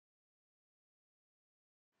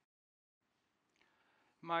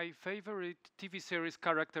My favorite TV series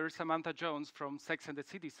character, Samantha Jones from Sex and the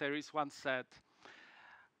City series, once said,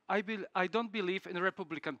 I don't believe in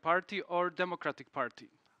Republican Party or Democratic Party.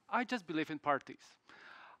 I just believe in parties.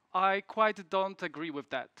 I quite don't agree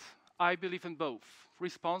with that. I believe in both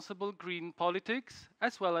responsible green politics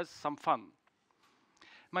as well as some fun.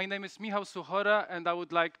 My name is Michał Suchora, and I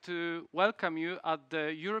would like to welcome you at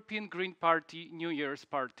the European Green Party New Year's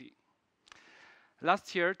party.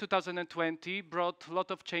 Last year, 2020, brought a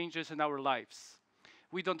lot of changes in our lives.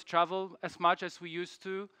 We don't travel as much as we used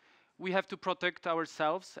to. We have to protect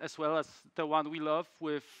ourselves as well as the one we love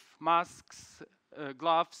with masks,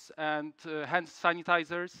 gloves, and hand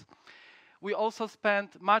sanitizers. We also spend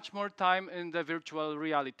much more time in the virtual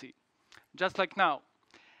reality. Just like now,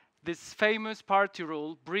 this famous party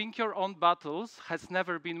rule, bring your own bottles, has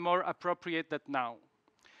never been more appropriate than now.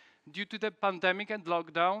 Due to the pandemic and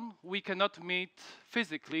lockdown, we cannot meet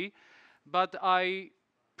physically, but I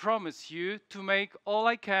promise you to make all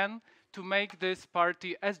I can to make this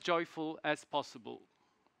party as joyful as possible.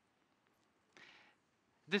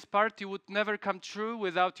 This party would never come true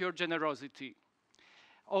without your generosity.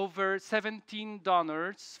 Over 17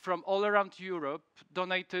 donors from all around Europe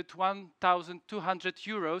donated 1,200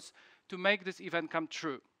 euros to make this event come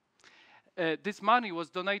true. This money was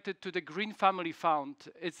donated to the Green Family Fund.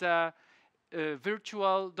 It's a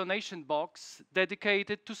virtual donation box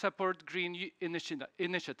dedicated to support green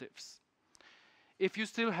initiatives. If you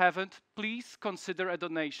still haven't, please consider a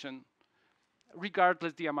donation,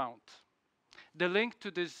 regardless the amount. The link to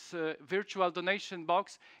this virtual donation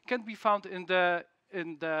box can be found in the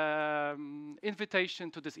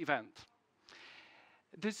invitation to this event.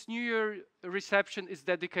 This New Year reception is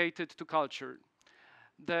dedicated to culture.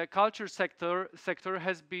 The culture sector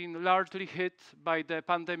has been largely hit by the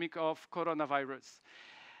pandemic of coronavirus.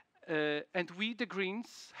 And we, the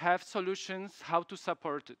Greens, have solutions how to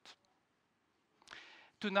support it.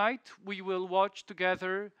 Tonight, we will watch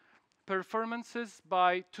together performances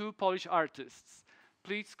by two Polish artists.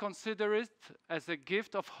 Please consider it as a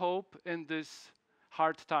gift of hope in this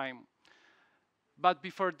hard time. But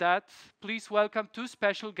before that, please welcome two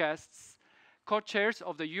special guests, co-chairs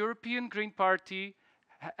of the European Green Party,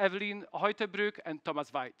 Evelyn Heutebrück and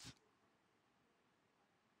Thomas Weitz.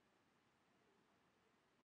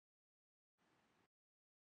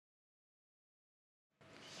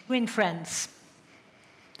 Green friends.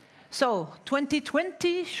 So,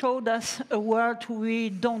 2020 showed us a world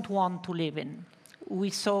we don't want to live in.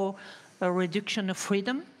 We saw a reduction of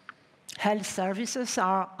freedom. Health services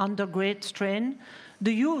are under great strain.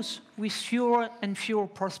 The youth with fewer and fewer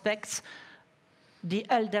prospects. The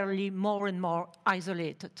elderly more and more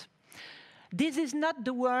isolated. This is not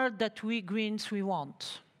the world that we Greens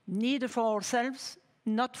want, neither for ourselves,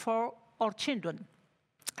 not for our children.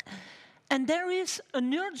 And there is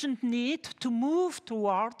an urgent need to move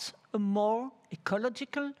towards a more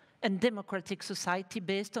ecological and democratic society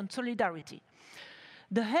based on solidarity.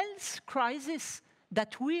 The health crisis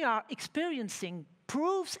that we are experiencing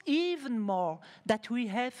proves even more that we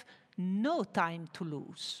have no time to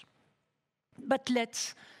lose. But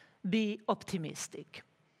let's be optimistic.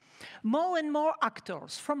 More and more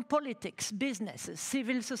actors from politics, businesses,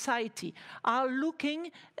 civil society are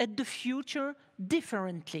looking at the future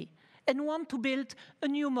differently and want to build a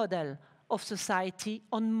new model of society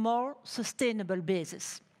on more sustainable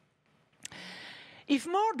basis. If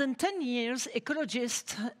more than 10 years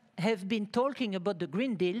ecologists have been talking about the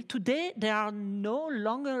Green Deal, today they are no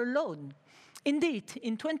longer alone. Indeed,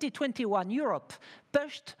 in 2021, Europe,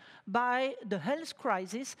 pushed by the health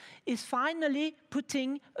crisis, is finally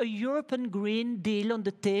putting a European Green Deal on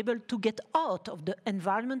the table to get out of the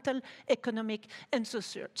environmental, economic, and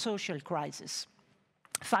social crisis.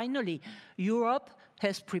 Finally, Europe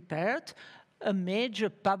has prepared a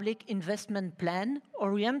major public investment plan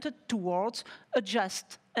oriented towards a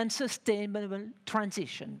just and sustainable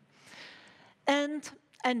transition. And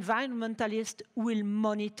environmentalists will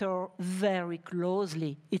monitor very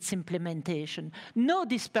closely its implementation. No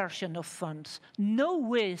dispersion of funds, no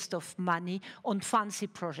waste of money on fancy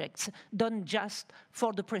projects done just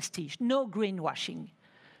for the prestige, no greenwashing.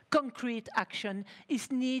 Concrete action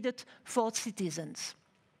is needed for citizens.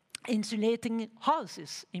 Insulating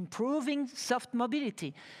houses, improving soft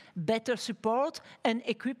mobility, better support and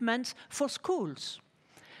equipment for schools.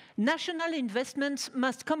 National investments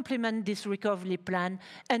must complement this recovery plan,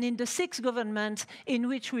 and in the 6 governments in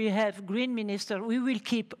which we have Green Minister, we will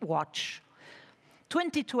keep watch.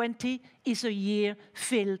 2020 is a year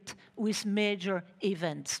filled with major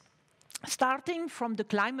events. starting from the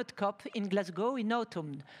Climate COP in Glasgow in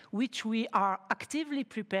autumn, which we are actively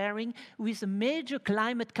preparing with a major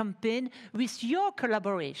climate campaign with your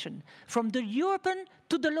collaboration, from the European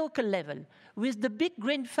to the local level, with the Big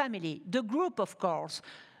Green family, the group, of course,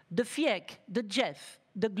 the FIEC, the GEF,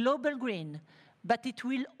 the Global Green, but it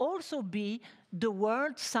will also be the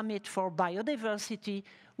World Summit for Biodiversity,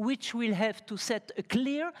 which will have to set a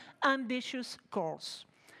clear, ambitious course.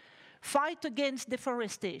 Fight against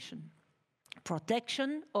deforestation,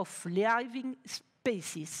 protection of living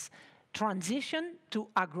species, transition to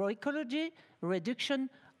agroecology, reduction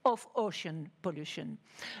of ocean pollution.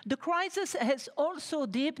 The crisis has also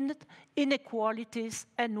deepened inequalities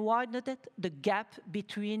and widened the gap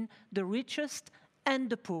between the richest and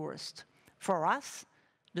the poorest. For us,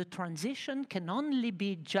 the transition can only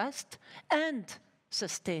be just and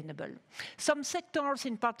sustainable. Some sectors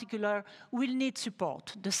in particular will need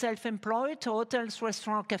support. The self-employed, hotels,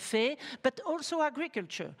 restaurants, cafés, but also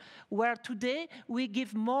agriculture, where today we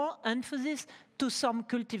give more emphasis to some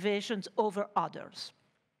cultivations over others.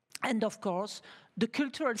 And of course, the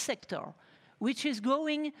cultural sector, which is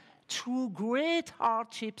going through great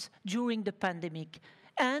hardships during the pandemic,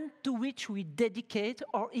 and to which we dedicate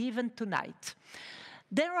our event tonight.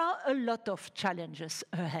 There are a lot of challenges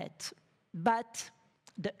ahead, but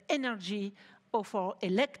the energy of our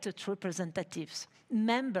elected representatives,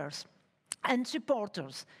 members, and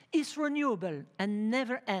supporters is renewable and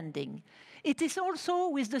never-ending. It is also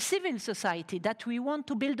with the civil society that we want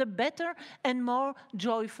to build a better and more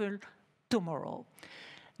joyful tomorrow.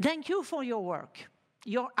 Thank you for your work,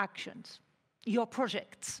 your actions, your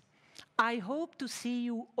projects. I hope to see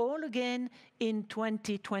you all again in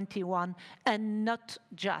 2021 and not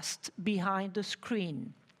just behind the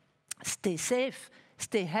screen. Stay safe,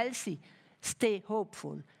 stay healthy, stay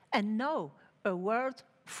hopeful. And now, a word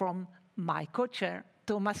from my co-chair,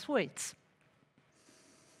 Thomas Waits.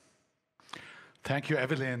 Thank you,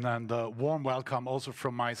 Evelyn, and a warm welcome also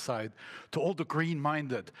from my side to all the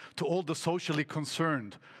green-minded, to all the socially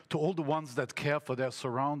concerned, to all the ones that care for their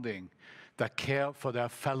surrounding, that care for their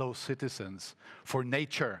fellow citizens, for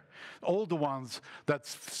nature, all the ones that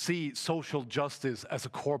see social justice as a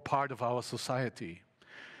core part of our society.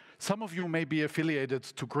 Some of you may be affiliated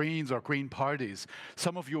to Greens or Green parties.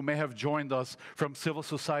 Some of you may have joined us from civil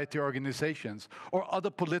society organizations or other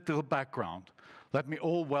political background. Let me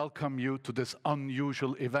all welcome you to this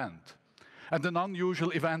unusual event. And an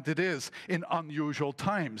unusual event it is in unusual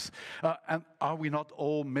times. And are we not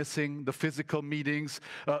all missing the physical meetings,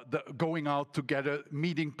 the going out together,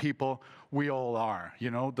 meeting people? We all are,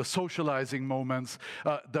 you know, the socializing moments,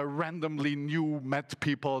 the randomly new met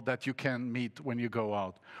people that you can meet when you go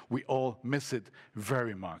out. We all miss it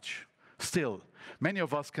very much. Still, many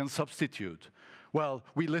of us can substitute. Well,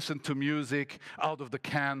 we listen to music out of the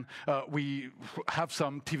can, we have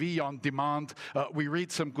some TV on demand, we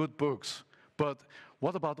read some good books. But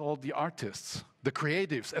what about all the artists, the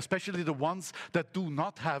creatives, especially the ones that do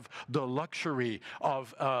not have the luxury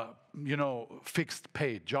of, fixed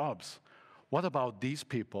paid jobs? What about these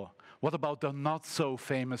people? What about the not so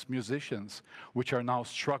famous musicians, which are now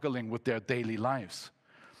struggling with their daily lives?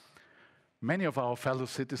 Many of our fellow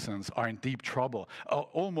citizens are in deep trouble.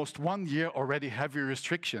 Almost 1 year already heavy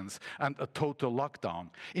restrictions and a total lockdown.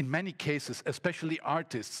 In many cases, especially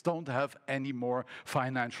artists don't have any more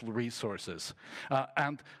financial resources.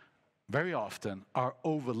 And very often are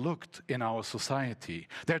overlooked in our society.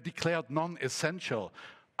 They're declared non-essential.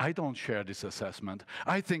 I don't share this assessment.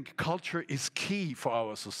 I think culture is key for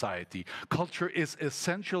our society. Culture is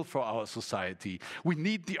essential for our society. We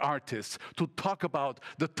need the artists to talk about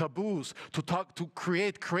the taboos, to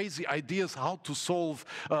create crazy ideas how to solve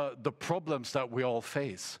the problems that we all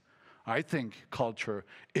face. I think culture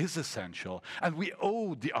is essential, and we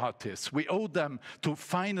owe the artists, we owe them to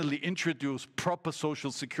finally introduce proper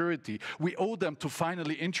social security. We owe them to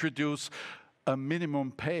finally introduce a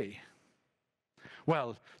minimum pay.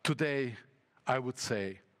 Well, today, I would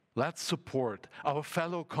say, let's support our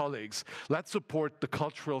fellow colleagues. Let's support the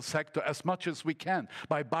cultural sector as much as we can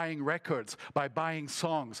by buying records, by buying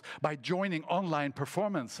songs, by joining online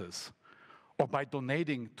performances, or by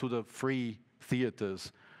donating to the free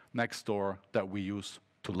theaters next door that we used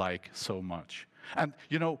to like so much. And,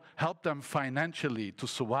 help them financially to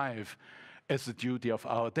survive is the duty of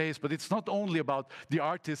our days. But it's not only about the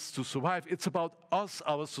artists to survive, it's about us,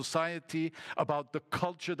 our society, about the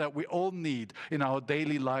culture that we all need in our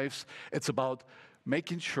daily lives. It's about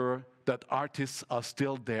making sure that artists are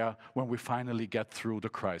still there when we finally get through the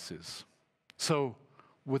crisis. So,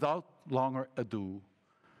 without longer ado,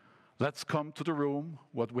 let's come to the room,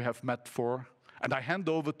 what we have met for, And I hand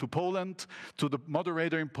over to Poland, to the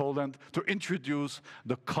moderator in Poland, to introduce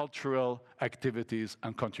the cultural activities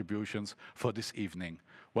and contributions for this evening.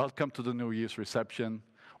 Welcome to the New Year's reception.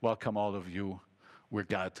 Welcome all of you. We're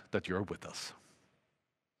glad that you're with us.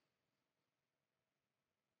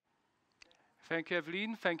 Thank you,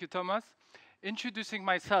 Evelyn. Thank you, Thomas. Introducing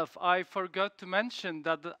myself, I forgot to mention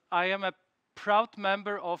that I am a proud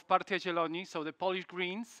member of Partia Zieloni, so the Polish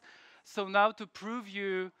Greens. So now to prove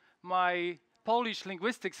you my Polish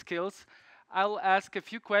linguistic skills, I'll ask a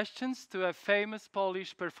few questions to a famous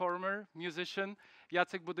Polish performer, musician,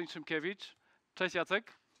 Jacek Budyń-Szymkiewicz. Cześć,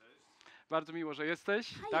 Jacek. Bardzo miło, że jesteś.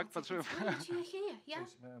 Hi, Tak, Jacek, patrzyłem. it's great you're here. Yeah.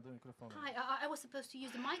 Hi, I was supposed to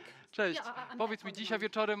use the mic. Cześć. I'm Powiedz back mi, on the dzisiaj mic.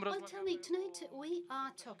 wieczorem Well, rozmawiamy. tell me, tonight we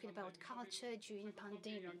are talking about culture during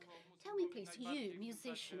pandemic. Tell me, please, you,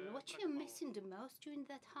 musician, what you're missing the most during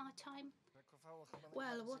that hard time?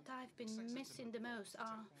 Well, what I've been missing the most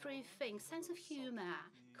are three things: sense of humor,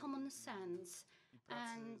 common sense,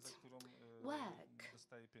 and work.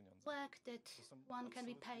 Work that one can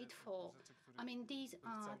be paid for. I mean, these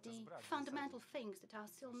are the fundamental things that are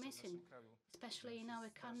still missing, especially in our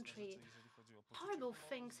country. Horrible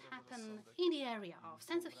things happen in the area of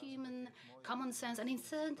sense of human, common sense, and in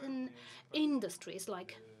certain industries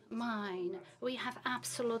like mine, we have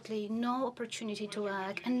absolutely no opportunity to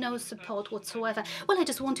work and no support whatsoever. Well, I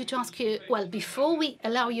just wanted to ask you, well, before we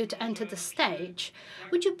allow you to enter the stage,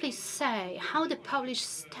 would you please say how the Polish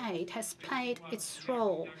state has played its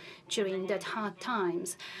role during that hard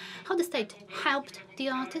times? How the state helped the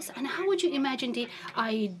artists, and how would you imagine the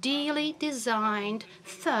ideally designed,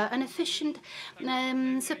 fair and efficient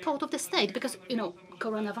support of the state? Because, you know,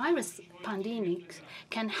 coronavirus pandemic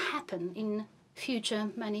can happen in future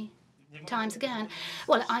many times again.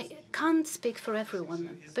 Well, I can't speak for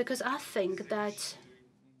everyone because I think that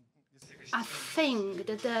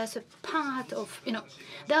there's a part of, you know,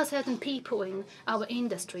 there are certain people in our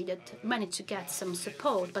industry that manage to get some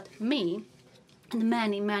support, but me and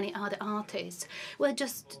many other artists were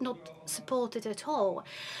just not supported at all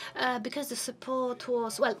because the support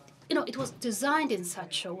was, well, you know, it was designed in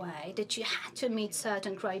such a way that you had to meet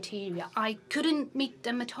certain criteria. I couldn't meet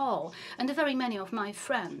them at all, and very many of my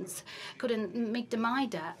friends couldn't meet them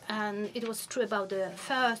either. And it was true about the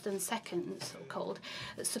first and second so-called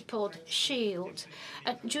support shield.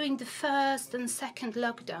 During the first and second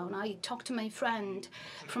lockdown, I talked to my friend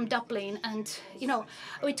from Dublin, and, you know,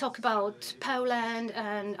 we talk about Poland,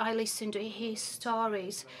 and I listened to his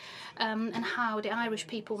stories and how the Irish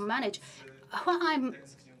people manage. Well, I'm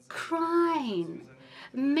crying,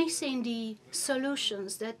 missing the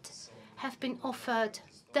solutions that have been offered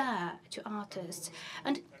there to artists.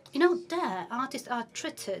 And, you know, there artists are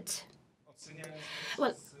treated,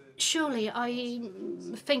 well, surely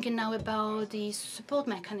I'm thinking now about the support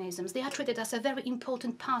mechanisms. They are treated as a very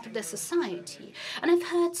important part of the society. And I've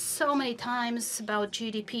heard so many times about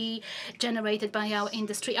GDP generated by our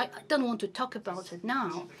industry. I don't want to talk about it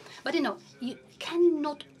now. But, you know, you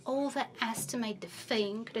cannot overestimate the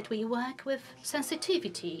thing that we work with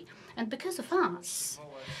sensitivity. And because of us,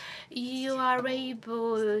 you are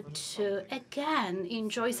able to, again,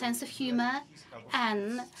 enjoy sense of humor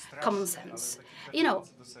and common sense. You know,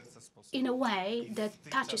 in a way that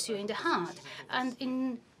touches you in the heart. And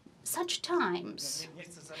in such times,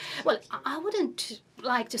 well, I wouldn't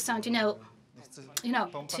like to sound,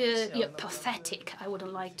 pathetic. I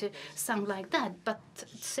wouldn't like to sound like that, but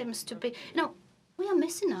it seems to be, we are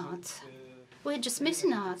missing out. We're just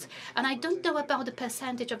missing out. And I don't know about the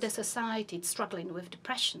percentage of the society struggling with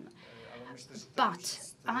depression, but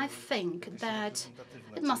I think that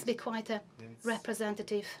it must be quite a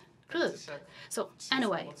representative group. So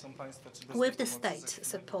anyway, with the state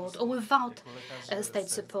support or without state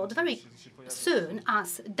support, very soon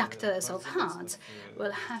as doctors of hearts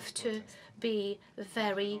will have to be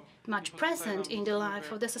very much present in the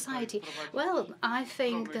life of the society. Well, I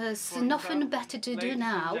think there's nothing better to do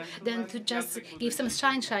now than to just give some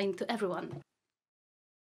sunshine to everyone.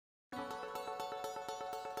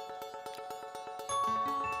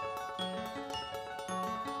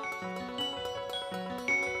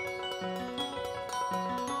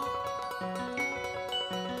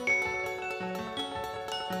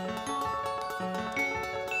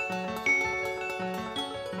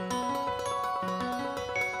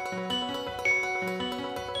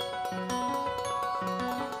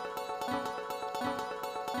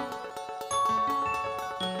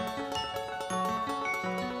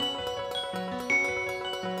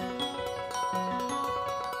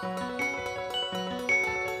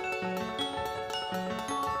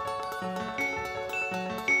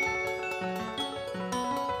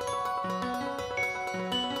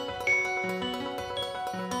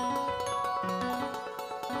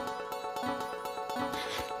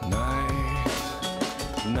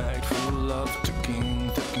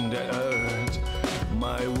 the earth.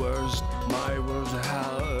 My worst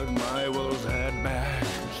held, my worst had back.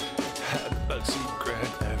 Had a secret,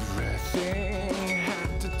 everything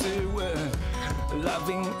had to do with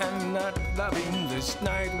loving and not loving. This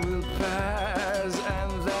night will pass,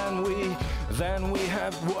 and then we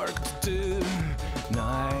have work to do.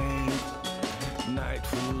 Night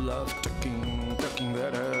full of talking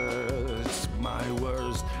that hurts. My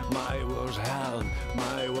worst held,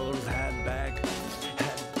 my worst had back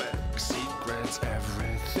secrets.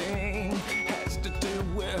 Everything has to do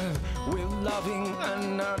with loving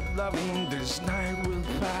and not loving. This night will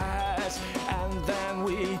pass, and then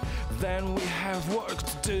we have work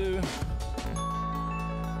to do.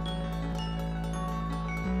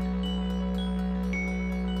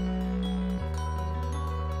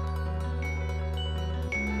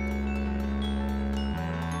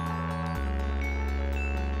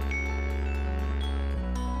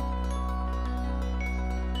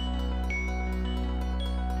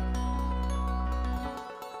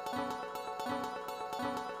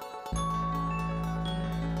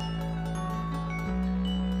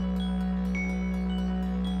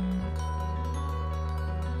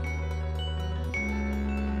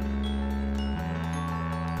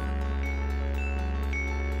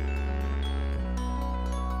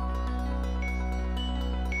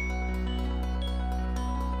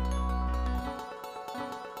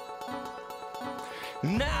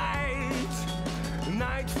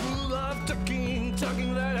 Night full of talking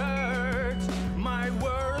that hurts. My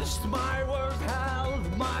worst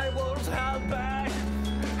held back,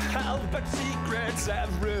 secrets.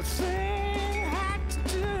 Everything had to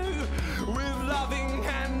do with loving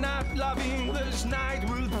and not loving. This night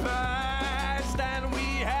will pass, then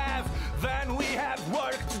we have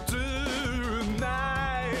work to do.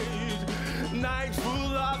 Night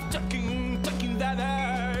full of talking that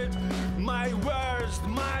hurts. My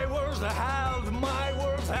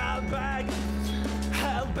worst held back,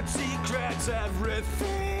 held but secrets.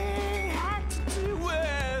 Everything had to do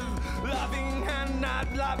with loving and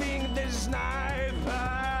not loving. This night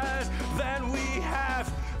pass, then we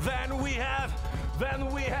have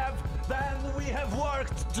work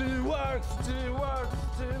to do, work to do, work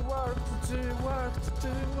to do, work to do, work to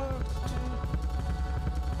do, work to do.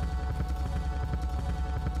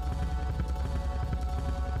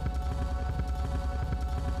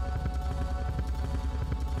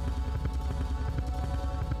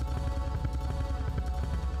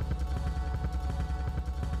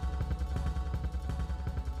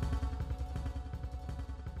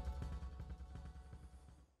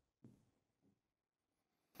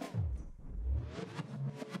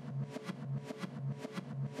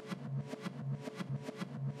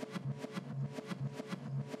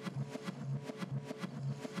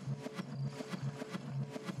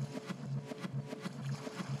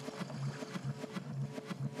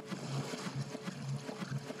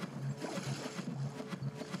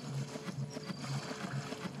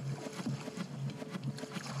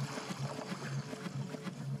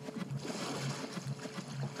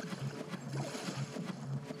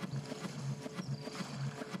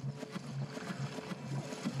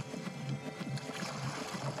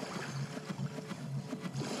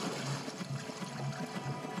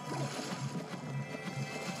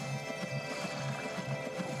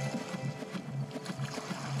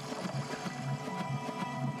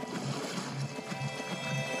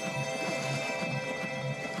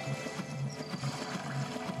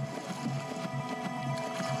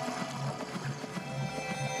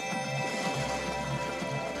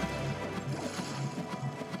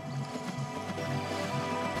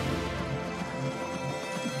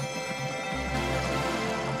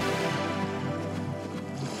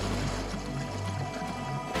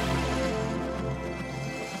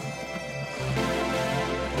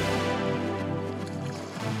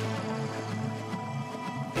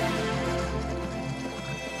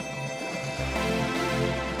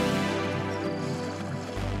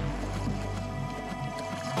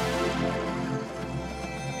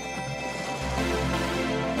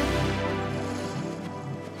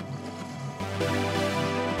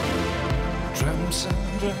 Drums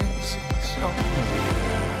and dresses on the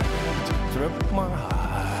earth through my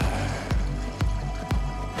heart.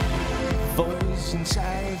 Voice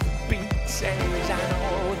inside the beat says, I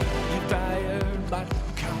know that you're tired, but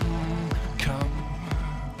come.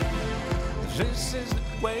 This is the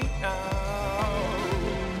way now.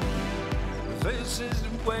 This is the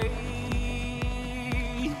way.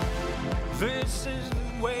 This is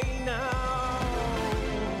the way now.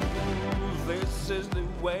 This is the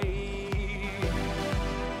way.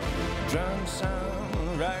 Drunk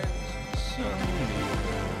sunrise on the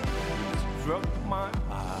earth, broke my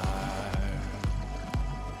heart.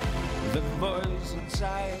 The voice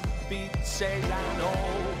inside beat says, I know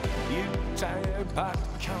you're tired, but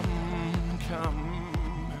come, come.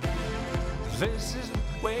 This is the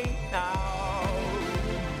way now.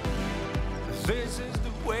 This is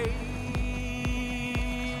the way.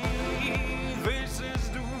 This is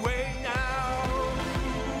the way now.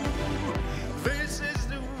 This is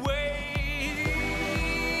the way.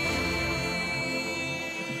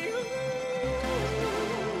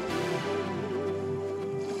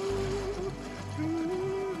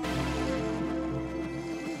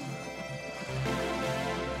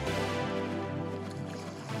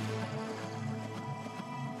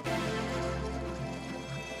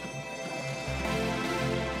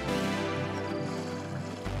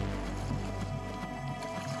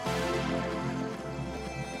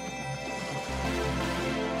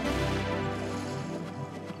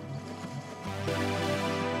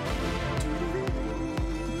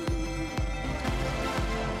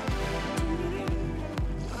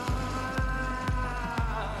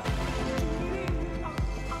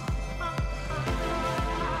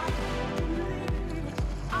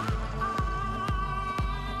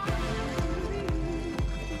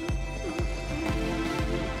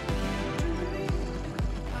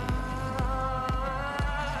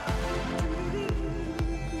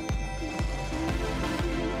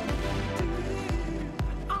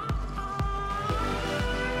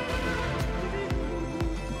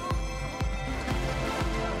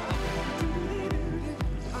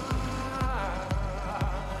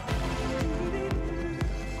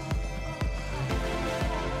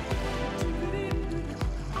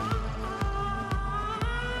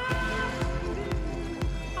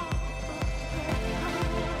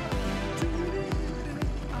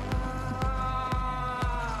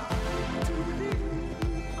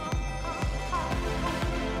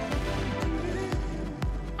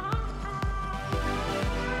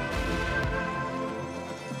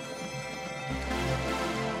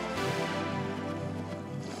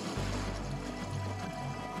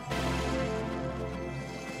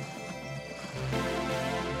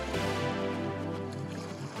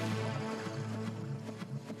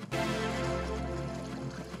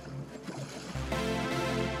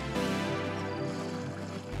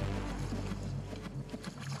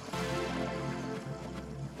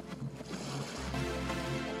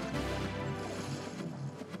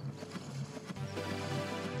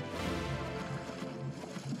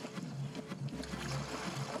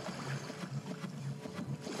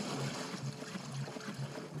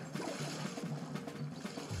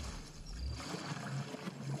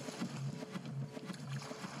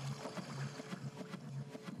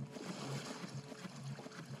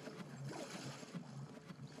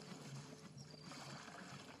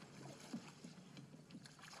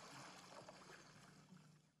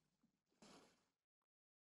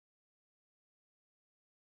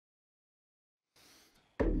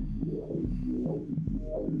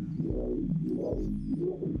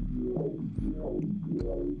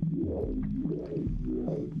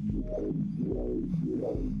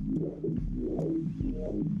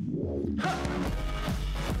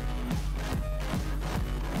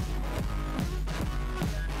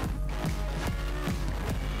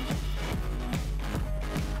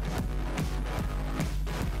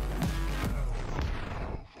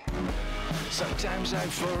 Sometimes I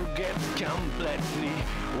forget completely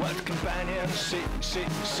what companionship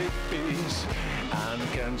is.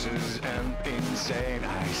 Unconscious and insane,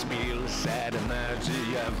 I spill sad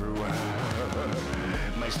energy everywhere.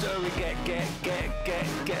 My story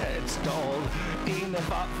gets told in a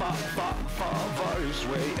voice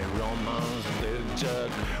way. A romance did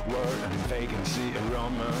jug, war and vacancy. A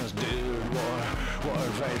romance did war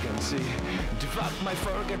vacancy. Devote my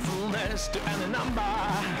forgetfulness to any number.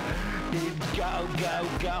 It go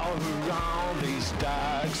around these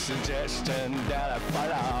dark suggestions that I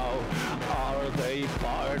follow. Are they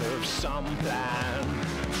part of some plan?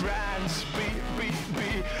 Friends,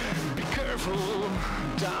 be careful.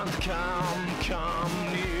 Don't come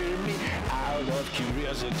near me. Out of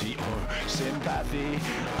curiosity or sympathy.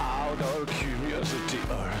 Out of curiosity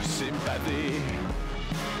or sympathy.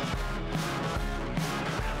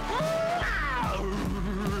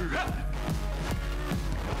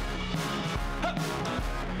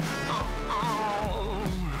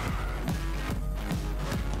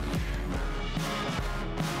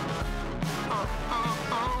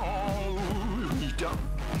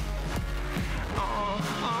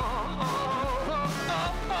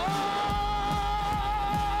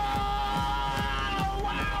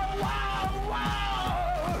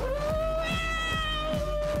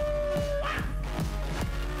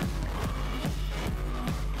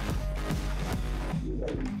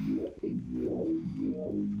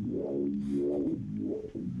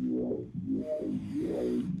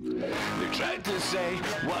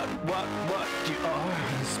 what you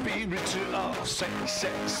are. Spiritual,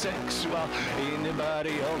 sexual.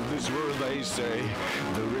 Anybody of this world, they say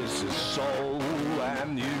there is a soul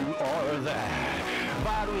and you are there.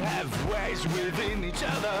 But we have ways within each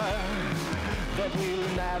other that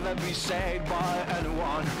will never be said by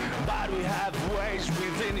anyone. But we have ways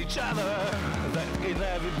within each other that can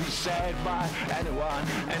never be said by anyone.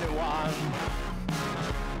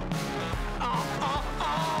 Oh, oh,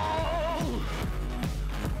 oh.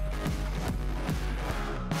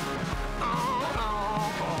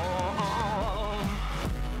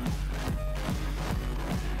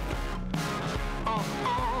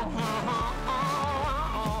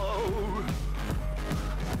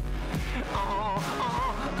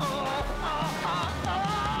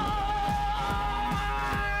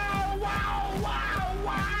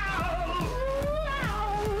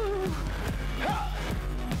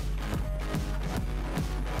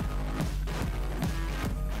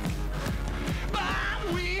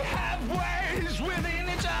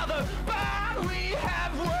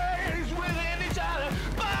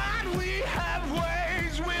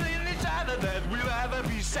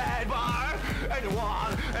 Said by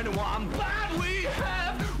anyone, but we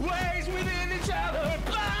have ways within each other,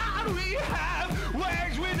 but we have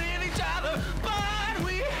ways within each other, but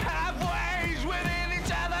we have ways within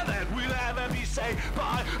each other that will never be said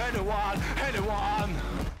by anyone.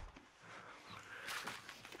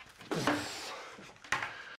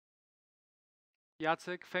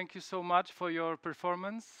 Jacek, thank you so much for your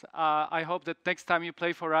performance. I hope that next time you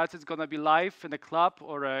play for us, it's going to be live in a club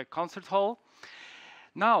or a concert hall.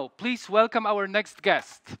 Now, please welcome our next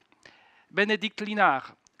guest, Bénédicte Linard,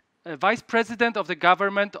 Vice President of the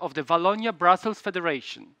Government of the Wallonia-Brussels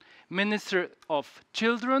Federation, Minister of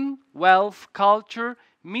Children, Wealth, Culture,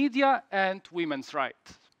 Media and Women's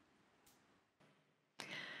Rights.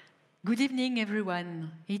 Good evening,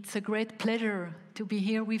 everyone. It's a great pleasure to be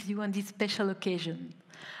here with you on this special occasion.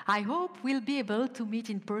 I hope we'll be able to meet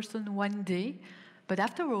in person one day. But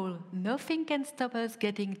after all, nothing can stop us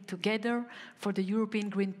getting together for the European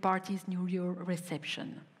Green Party's New Year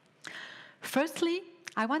reception. Firstly,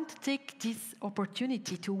 I want to take this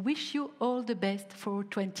opportunity to wish you all the best for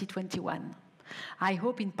 2021. I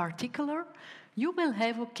hope in particular you will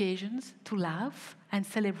have occasions to laugh and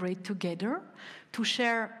celebrate together, to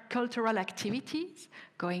share cultural activities,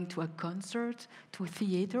 going to a concert, to a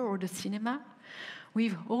theater or the cinema.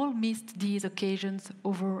 We've all missed these occasions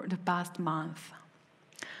over the past month.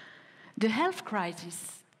 The health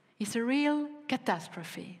crisis is a real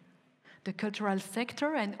catastrophe. The cultural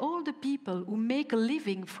sector and all the people who make a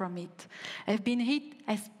living from it have been hit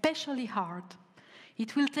especially hard.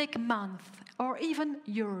 It will take months or even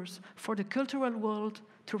years for the cultural world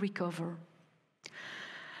to recover.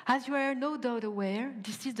 As you are no doubt aware,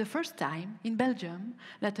 this is the first time in Belgium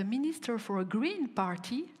that a minister for a Green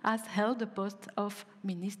Party has held the post of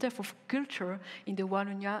Minister for Culture in the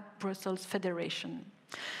Wallonia-Brussels Federation.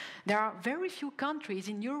 There are very few countries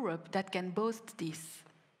in Europe that can boast this.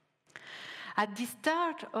 At the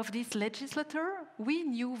start of this legislature, we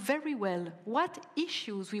knew very well what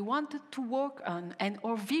issues we wanted to work on and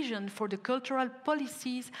our vision for the cultural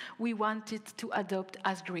policies we wanted to adopt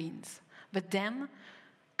as Greens. But then,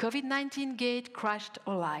 COVID-19 gate crashed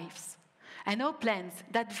our lives. And our plans,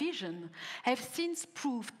 that vision, have since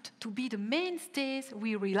proved to be the mainstays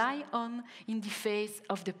we rely on in the face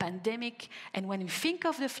of the pandemic and when we think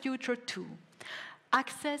of the future too.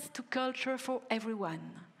 Access to culture for everyone,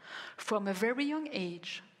 from a very young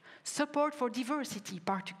age, support for diversity,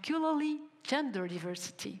 particularly gender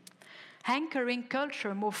diversity, anchoring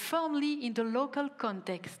culture more firmly in the local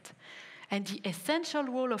context, and the essential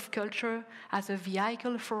role of culture as a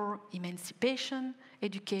vehicle for emancipation,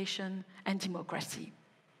 education, and democracy.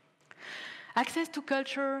 Access to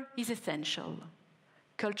culture is essential.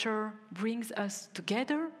 Culture brings us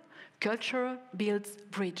together. Culture builds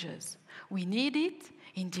bridges. We need it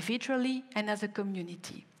individually and as a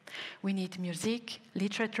community. We need music,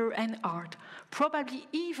 literature, and art, probably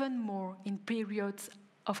even more in periods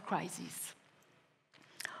of crisis.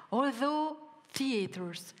 Although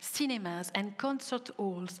theaters, cinemas, and concert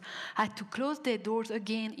halls had to close their doors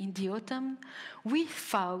again in the autumn, we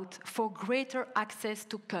fought for greater access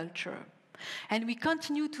to culture. And we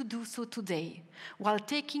continue to do so today, while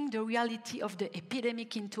taking the reality of the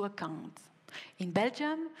epidemic into account. In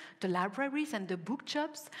Belgium, the libraries and the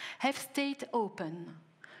bookshops have stayed open.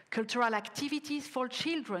 Cultural activities for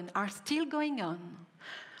children are still going on.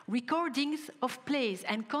 Recordings of plays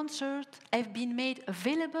and concerts have been made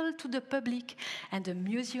available to the public, and the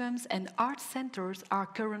museums and art centers are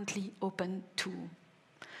currently open too.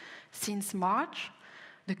 Since March,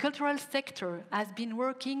 The cultural sector has been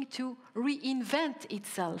working to reinvent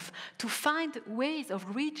itself, to find ways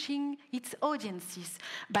of reaching its audiences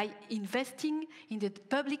by investing in the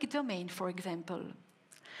public domain, for example.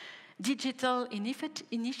 Digital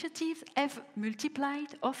initiatives have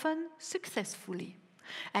multiplied, often successfully.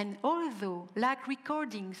 And although, like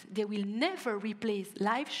recordings, they will never replace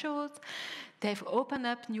live shows, they've opened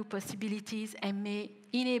up new possibilities and may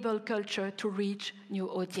enable culture to reach new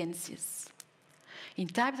audiences. In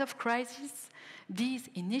times of crisis, these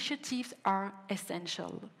initiatives are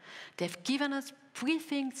essential. They've given us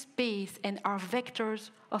breathing space and are vectors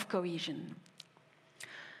of cohesion.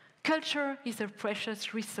 Culture is a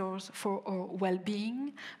precious resource for our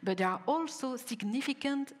well-being, but there are also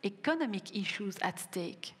significant economic issues at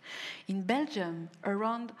stake. In Belgium,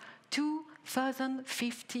 around 200,000,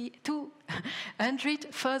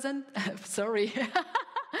 sorry,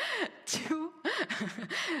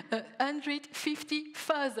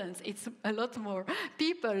 250,000, it's a lot more,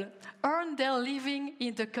 people earn their living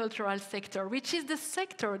in the cultural sector, which is the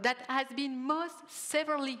sector that has been most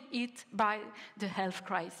severely hit by the health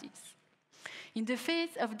crisis. In the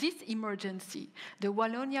face of this emergency, the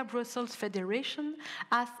Wallonia-Brussels Federation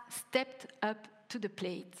has stepped up to the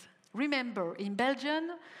plate. Remember, in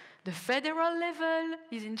Belgium, the federal level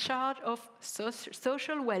is in charge of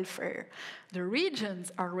social welfare. The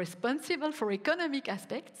regions are responsible for economic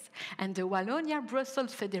aspects, and the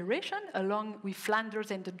Wallonia-Brussels Federation, along with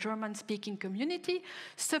Flanders and the German-speaking community,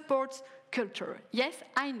 supports culture. Yes,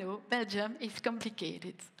 I know, Belgium is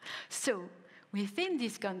complicated. So, within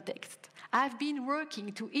this context, I've been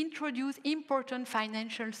working to introduce important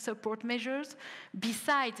financial support measures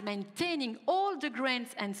besides maintaining all the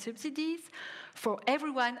grants and subsidies for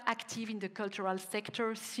everyone active in the cultural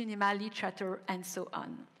sector, cinema, literature, and so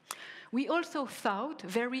on. We also thought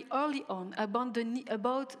very early on about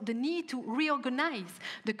the need to reorganize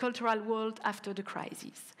the cultural world after the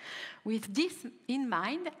crisis. With this in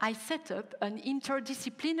mind, I set up an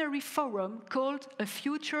interdisciplinary forum called A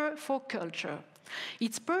Future for Culture.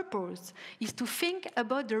 Its purpose is to think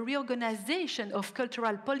about the reorganization of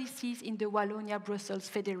cultural policies in the Wallonia-Brussels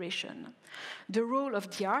Federation. The role of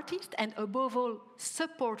the artist and, above all,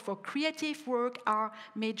 support for creative work are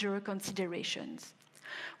major considerations.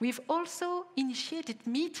 We've also initiated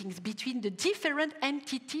meetings between the different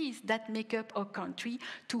entities that make up our country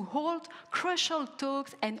to hold crucial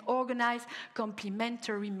talks and organize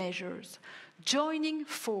complementary measures. Joining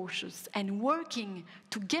forces and working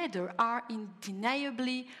together are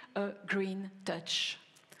undeniably a green touch.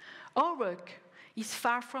 Our work is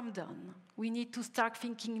far from done. We need to start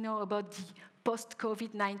thinking now about the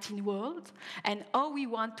post-COVID-19 world and how we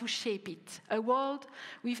want to shape it. A world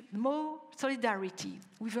with more solidarity,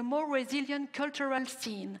 with a more resilient cultural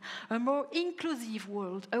scene, a more inclusive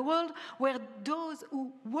world, a world where those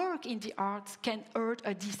who work in the arts can earn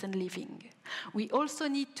a decent living. We also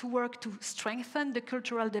need to work to strengthen the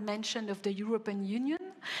cultural dimension of the European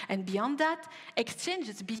Union, and beyond that,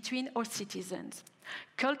 exchanges between our citizens.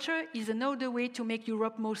 Culture is another way to make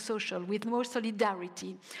Europe more social, with more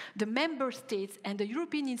solidarity. The member states and the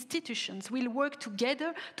European institutions will work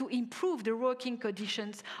together to improve the working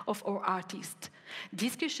conditions of our artists.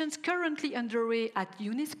 Discussions currently underway at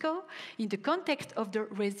UNESCO in the context of the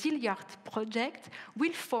Resiliart project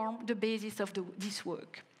will form the basis of this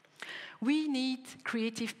work. We need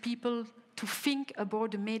creative people to think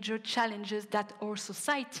about the major challenges that our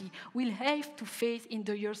society will have to face in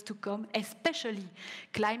the years to come, especially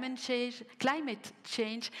climate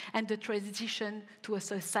change and the transition to a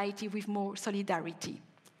society with more solidarity.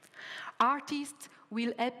 Artists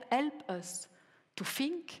will help us to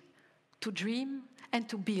think, to dream, and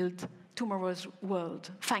to build tomorrow's world.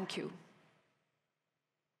 Thank you.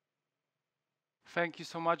 Thank you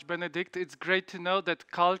so much, Benedict. It's great to know that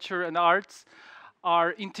culture and arts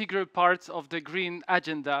are integral parts of the green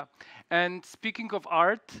agenda. And speaking of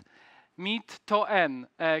art, meet To En,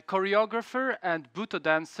 a choreographer and Buto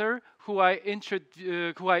dancer who I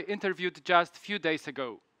interviewed just a few days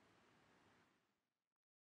ago.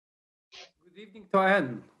 Good evening, To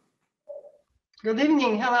En. Good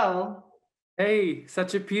evening, hello. Hey,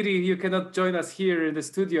 such a pity you cannot join us here in the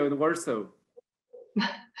studio in Warsaw.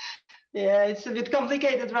 Yeah, it's a bit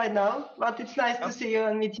complicated right now, but it's nice to see you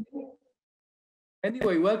and meet you.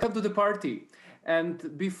 Anyway, welcome to the party.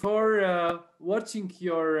 And before watching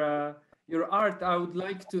your art, I would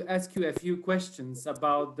like to ask you a few questions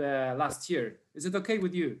about last year. Is it okay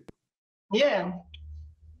with you? Yeah.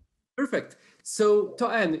 Perfect. So, To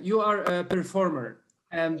En, you are a performer,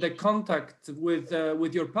 and the contact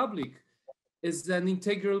with your public is an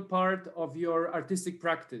integral part of your artistic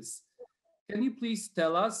practice. can you please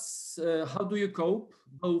tell us how do you cope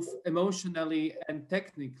both emotionally and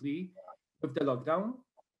technically with the lockdown?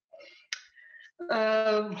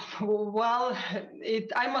 Well,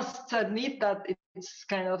 I must admit that it's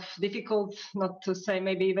kind of difficult, not to say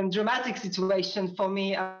maybe even dramatic situation for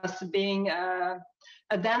me as being a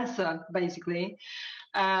dancer, basically.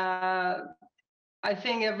 I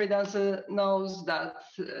think every dancer knows that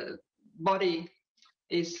body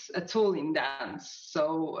is a tool in dance.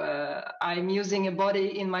 So I'm using a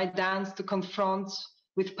body in my dance to confront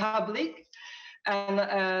with public, and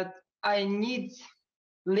I need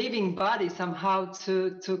living body somehow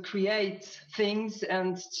to create things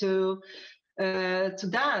and to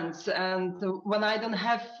dance. And when I don't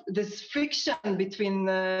have this friction between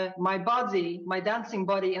my body, my dancing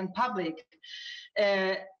body, and public,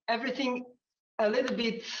 everything a little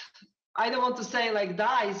bit, I don't want to say like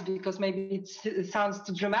dies, because maybe it sounds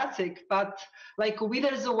too dramatic, but like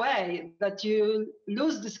withers away, that you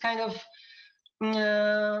lose this kind of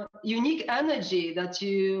unique energy that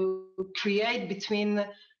you create between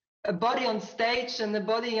a body on stage and a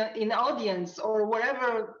body in audience, or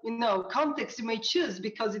whatever context you may choose,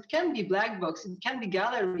 because it can be black box, it can be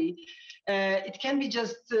gallery, it can be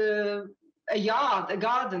just a yard, a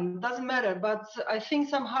garden, doesn't matter. But I think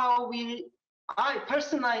somehow I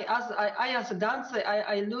personally, as a dancer,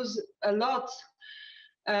 I lose a lot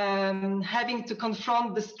having to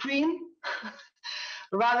confront the screen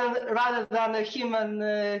rather than a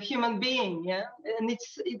human being, yeah. And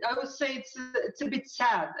I would say it's a bit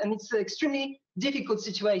sad, and it's an extremely difficult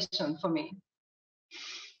situation for me.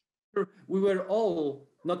 We were all,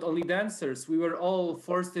 not only dancers, we were all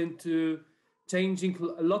forced into changing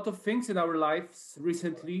a lot of things in our lives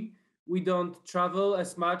recently. We don't travel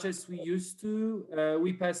as much as we used to.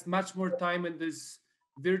 We pass much more time in this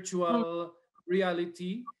virtual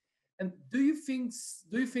reality. And do you think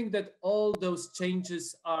that all those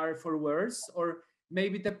changes are for worse, or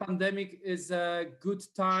maybe the pandemic is a good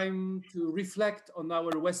time to reflect on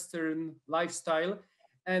our Western lifestyle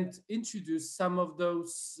and introduce some of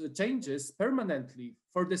those changes permanently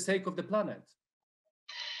for the sake of the planet?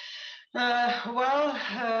 I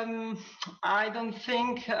don't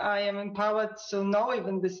think I am empowered to know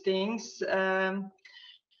even these things.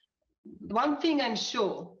 One thing I'm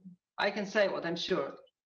sure, I can say what I'm sure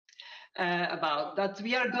about, that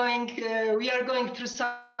we are going through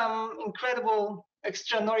some incredible,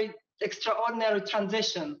 extraordinary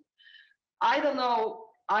transition. I don't know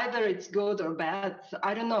either it's good or bad.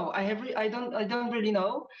 I don't know. I don't really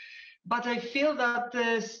know. But I feel that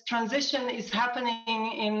this transition is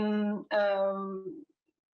happening in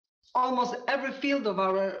almost every field of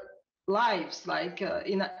our lives, like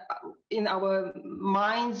in our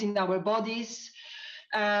minds, in our bodies,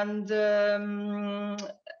 and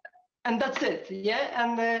that's it. Yeah.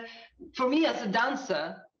 And for me as a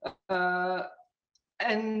dancer,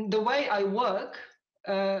 and the way I work,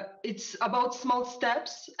 it's about small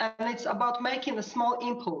steps, and it's about making a small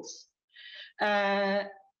impulse.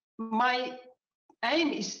 My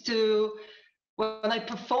aim is to, when I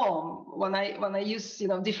perform, when I use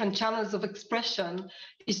different channels of expression,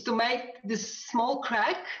 is to make this small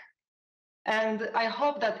crack, and I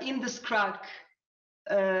hope that in this crack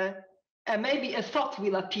maybe a thought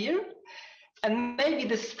will appear, and maybe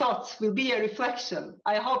this thought will be a reflection.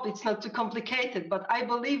 I hope it's not too complicated, but I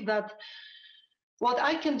believe that what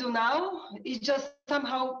I can do now is just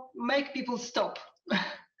somehow make people stop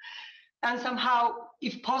and somehow,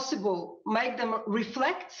 if possible, make them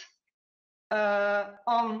reflect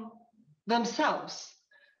on themselves,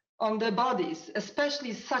 on their bodies,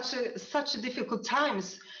 especially such a difficult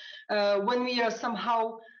times when we are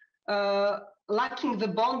somehow lacking the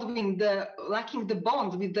bond with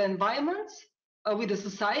the environment, with the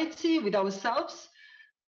society, with ourselves,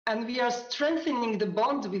 and we are strengthening the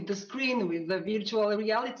bond with the screen, with the virtual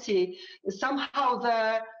reality. Somehow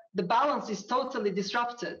the balance is totally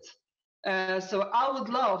disrupted. So I would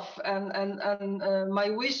love, and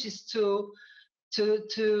my wish is to do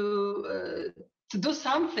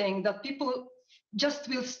something that people just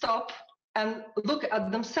will stop and look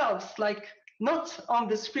at themselves, like not on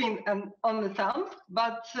the screen and on the thumb,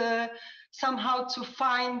 but somehow to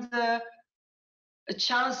find a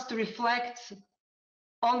chance to reflect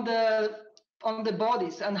on the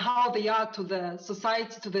bodies and how they are to the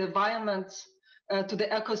society, to the environment, to the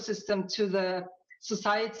ecosystem, to the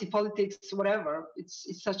society, politics, whatever. It's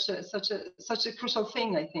such a crucial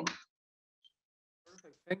thing, I think.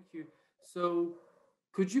 Perfect, thank you. So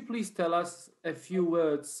could you please tell us a few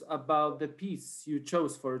words about the piece you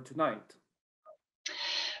chose for tonight?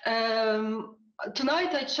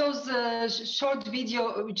 Tonight I chose a short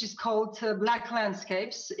video which is called Black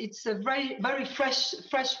Landscapes. It's a very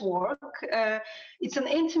fresh work. It's an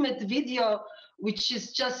intimate video which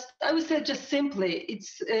is just, I would say just simply,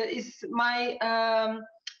 it's my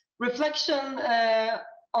reflection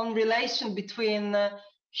on relation between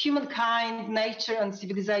humankind, nature and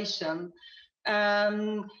civilization.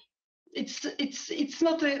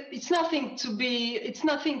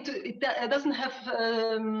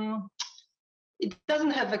 It doesn't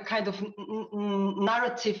have a kind of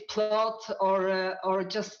narrative plot or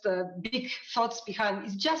just big thoughts behind.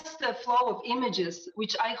 It's just a flow of images,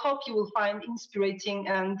 which I hope you will find inspiring,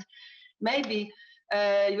 and maybe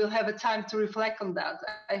you will have a time to reflect on that.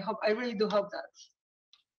 I really do hope that.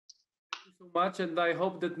 Thank you so much, and I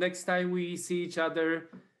hope that next time we see each other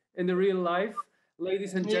in the real life,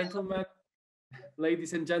 ladies and gentlemen,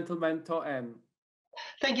 To'em.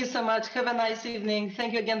 Thank you so much. Have a nice evening.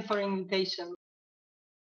 Thank you again for the invitation.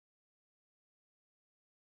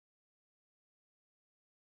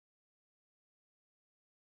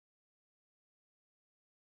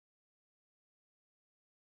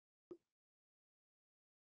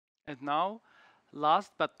 And now,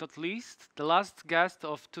 last but not least, the last guest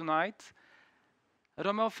of tonight,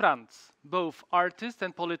 Romeo Franz, both artist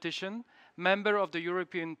and politician, member of the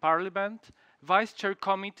European Parliament, Vice Chair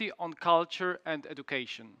Committee on Culture and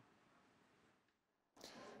Education.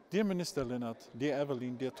 Dear Minister Lennart, dear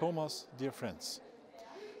Evelyn, dear Thomas, dear friends.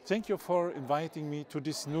 Thank you for inviting me to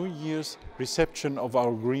this New Year's reception of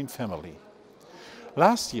our Green family.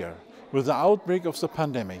 Last year, with the outbreak of the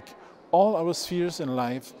pandemic, all our spheres in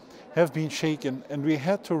life have been shaken, and we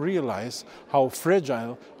had to realize how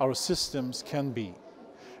fragile our systems can be.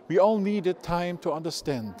 We all needed time to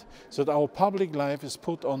understand that our public life is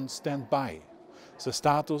put on standby. The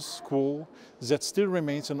status quo that still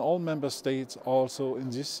remains in all member states also in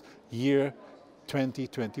this year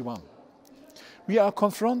 2021. We are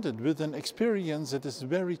confronted with an experience that is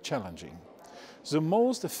very challenging. The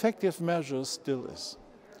most effective measure still is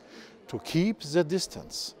to keep the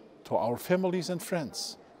distance to our families and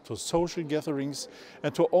friends, to social gatherings,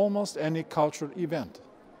 and to almost any cultural event.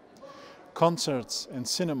 Concerts and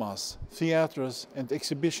cinemas, theaters and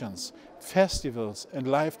exhibitions, festivals and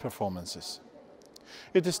live performances.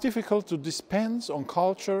 It is difficult to dispense on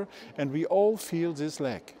culture, and we all feel this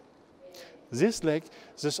lack.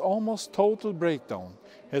 This almost total breakdown,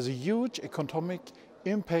 has a huge economic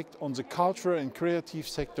impact on the cultural and creative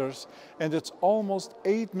sectors and its almost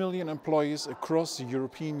 8 million employees across the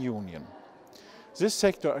European Union. This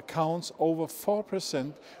sector accounts over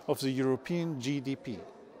 4% of the European GDP.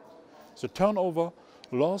 The turnover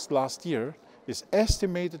lost last year is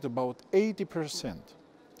estimated about 80%.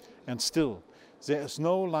 And still, there is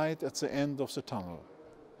no light at the end of the tunnel.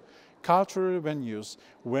 Cultural venues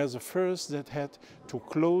were the first that had to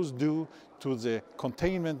close due to the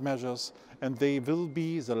containment measures, and they will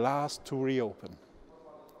be the last to reopen.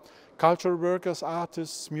 Cultural workers,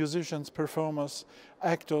 artists, musicians, performers,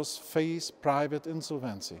 actors face private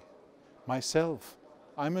insolvency. Myself,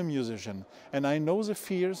 I'm a musician, and I know the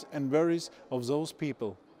fears and worries of those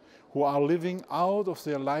people who are living out of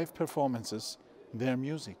their live performances, their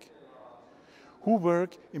music, who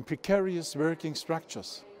work in precarious working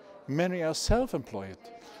structures. Many are self-employed,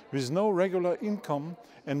 with no regular income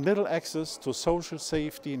and little access to social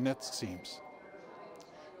safety net schemes.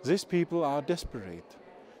 These people are desperate.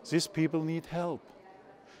 These people need help.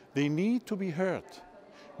 They need to be heard.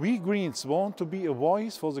 We Greens want to be a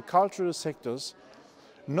voice for the cultural sectors,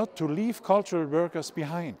 not to leave cultural workers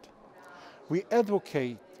behind. We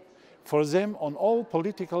advocate for them on all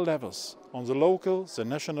political levels, on the local, the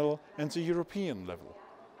national and the European level.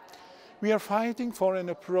 We are fighting for an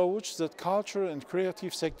approach that cultural and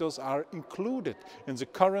creative sectors are included in the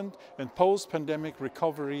current and post-pandemic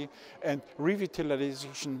recovery and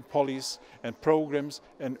revitalization policies and programs,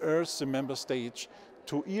 and urge the member states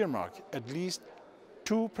to earmark at least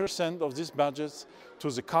 2% of these budgets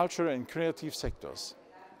to the cultural and creative sectors.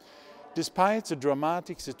 Despite the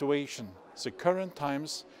dramatic situation, the current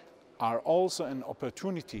times are also an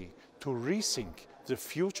opportunity to rethink the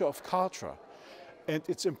future of culture and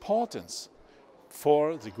its importance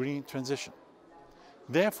for the green transition.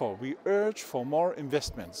 Therefore, we urge for more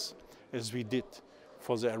investments, as we did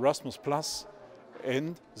for the Erasmus Plus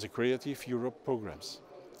and the Creative Europe programs.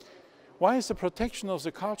 Why is the protection of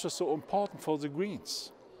the culture so important for the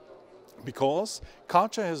Greens? Because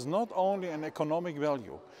culture has not only an economic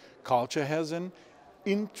value, culture has an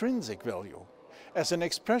intrinsic value as an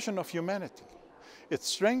expression of humanity. It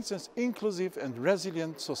strengthens inclusive and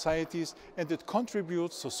resilient societies, and it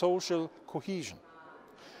contributes to social cohesion.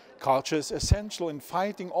 Culture is essential in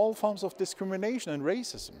fighting all forms of discrimination and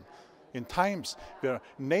racism. In times where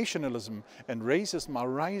nationalism and racism are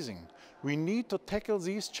rising, we need to tackle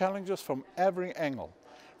these challenges from every angle,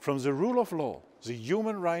 from the rule of law, the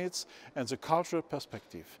human rights and the cultural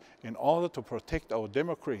perspective, in order to protect our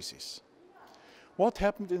democracies. What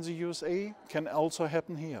happened in the USA can also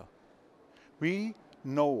happen here. We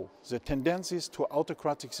know the tendencies to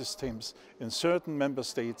autocratic systems in certain member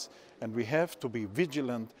states, and we have to be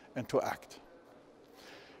vigilant and to act.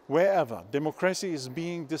 Wherever democracy is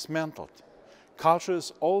being dismantled, culture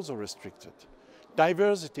is also restricted.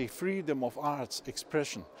 Diversity, freedom of arts,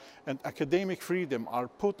 expression, and academic freedom are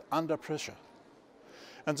put under pressure.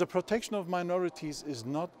 And the protection of minorities is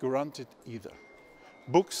not granted either.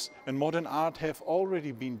 Books and modern art have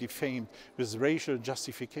already been defamed with racial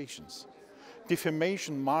justifications.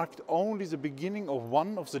 Defamation marked only the beginning of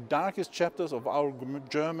one of the darkest chapters of our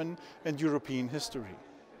German and European history.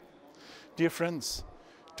 Dear friends,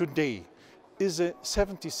 today is the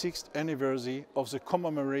 76th anniversary of the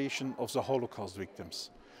commemoration of the Holocaust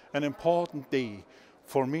victims, an important day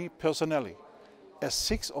for me personally, as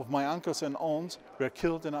 6 of my uncles and aunts were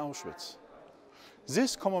killed in Auschwitz.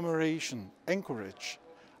 This commemoration encourages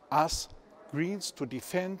us Greens to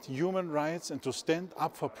defend human rights and to stand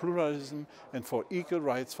up for pluralism and for equal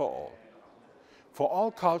rights for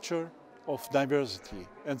all culture of diversity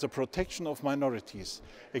and the protection of minorities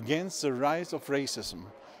against the rise of racism,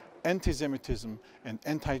 anti-Semitism and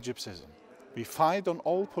anti-Gypsyism. We fight on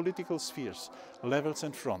all political spheres, levels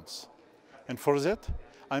and fronts. And for that,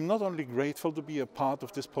 I'm not only grateful to be a part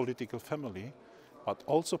of this political family, but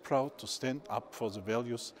also proud to stand up for the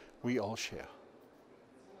values we all share.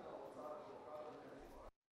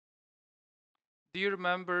 Dear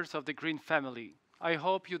members of the Green family, I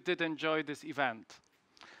hope you did enjoy this event.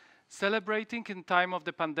 Celebrating in time of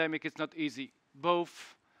the pandemic is not easy,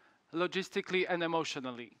 both logistically and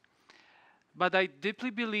emotionally. But I deeply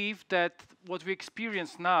believe that what we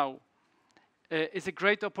experience now is a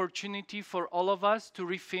great opportunity for all of us to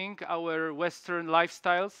rethink our Western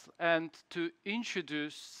lifestyles and to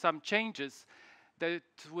introduce some changes that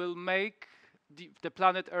will make the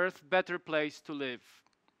planet Earth a better place to live.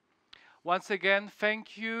 Once again,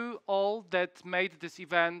 thank you all that made this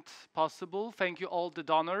event possible. Thank you all the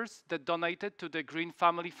donors that donated to the Green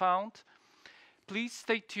Family Fund. Please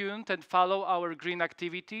stay tuned and follow our green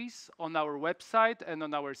activities on our website and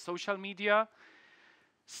on our social media.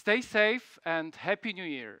 Stay safe and Happy New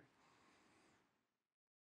Year.